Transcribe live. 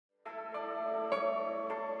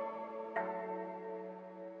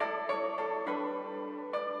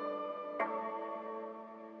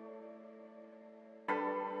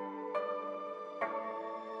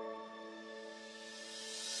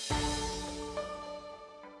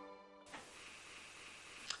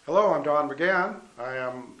Hello, I'm Don McGann. I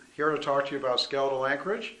am here to talk to you about Skeletal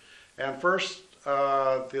Anchorage. And first,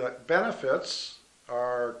 the benefits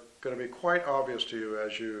are going to be quite obvious to you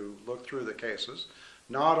as you look through the cases.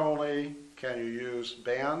 Not only can you use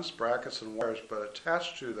bands, brackets, and wires, but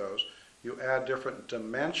attached to those, you add different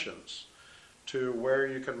dimensions to where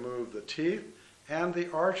you can move the teeth and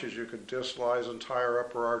the arches. You can distalize entire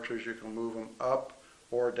upper arches. You can move them up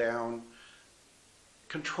or down,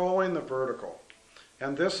 controlling the vertical.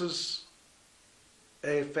 And this is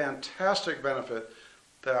a fantastic benefit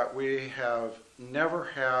that we have never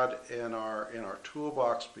had in our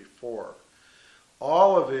toolbox before.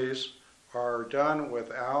 All of these are done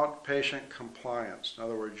without patient compliance. In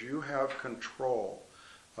other words, you have control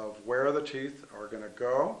of where the teeth are going to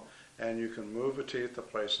go, and you can move the teeth to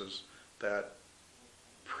places that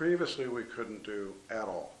previously we couldn't do at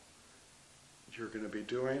all. You're going to be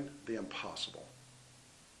doing the impossible.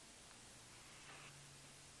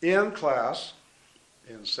 In class,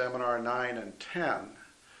 in seminar 9 and 10,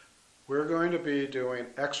 we're going to be doing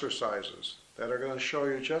exercises that are going to show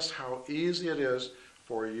you just how easy it is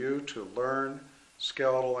for you to learn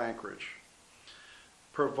skeletal anchorage.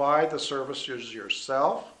 Provide the services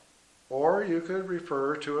yourself, or you could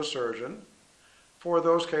refer to a surgeon for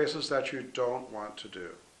those cases that you don't want to do.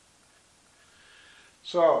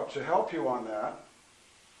 So, to help you on that,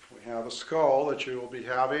 we have a skull that you will be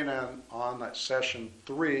having, and on that session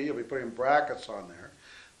 3, you'll be putting brackets on there.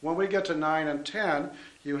 When we get to 9 and 10,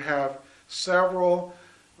 you have several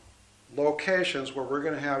locations where we're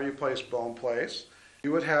going to have you place bone plates.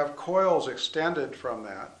 You would have coils extended from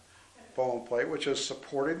that bone plate, which is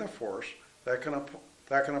supporting the force that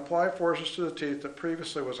can apply forces to the teeth that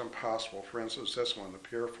previously was impossible. For instance, this one, the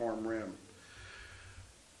piriform rim.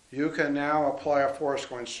 You can now apply a force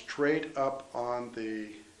going straight up on the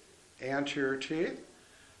anterior teeth,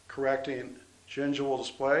 correcting gingival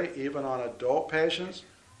display even on adult patients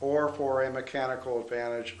or for a mechanical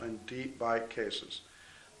advantage in deep bite cases.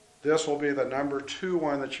 This will be the number 2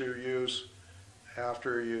 one that you use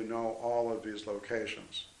after you know all of these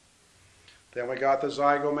locations. Then we got the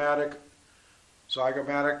zygomatic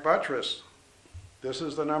buttress. This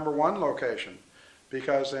is the number 1 location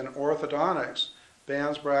because in orthodontics,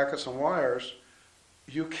 bands, brackets, and wires,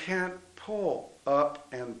 you can't pull up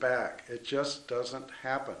and back. It just doesn't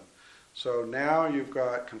happen. So now you've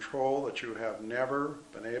got control that you have never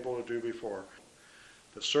been able to do before.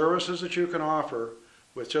 The services that you can offer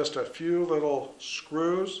with just a few little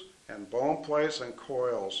screws and bone plates and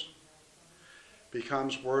coils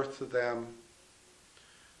becomes worth to them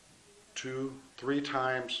 2-3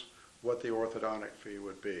 times what the orthodontic fee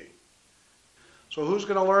would be. So who's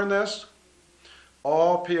going to learn this?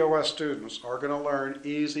 All POS students are going to learn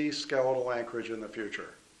easy skeletal anchorage in the future.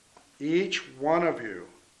 Each one of you,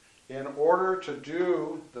 in order to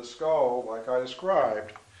do the skull like I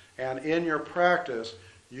described, and in your practice,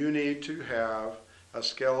 you need to have a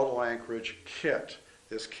skeletal anchorage kit.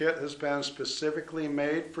 This kit has been specifically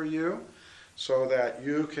made for you so that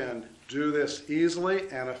you can do this easily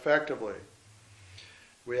and effectively.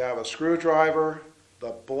 We have a screwdriver.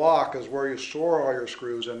 The block is where you store all your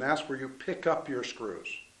screws, and that's where you pick up your screws.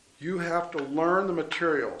 You have to learn the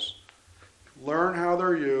materials, learn how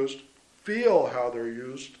they're used, feel how they're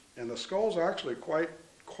used, and the skull's actually quite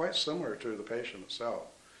similar to the patient itself.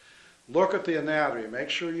 Look at the anatomy. Make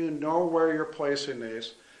sure you know where you're placing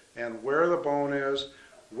these and where the bone is,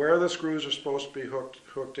 where the screws are supposed to be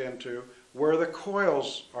hooked into, where the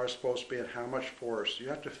coils are supposed to be, and how much force. You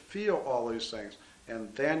have to feel all these things,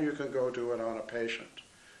 and then you can go do it on a patient.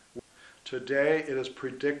 Today it is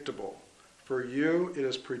predictable. For you it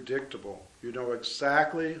is predictable. You know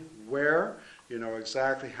exactly where, you know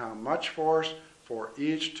exactly how much force for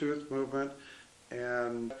each tooth movement,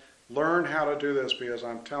 and learn how to do this because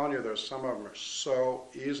I'm telling you there's some of them are so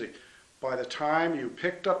easy. By the time you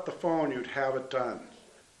picked up the phone you'd have it done.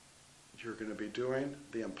 You're going to be doing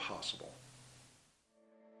the impossible.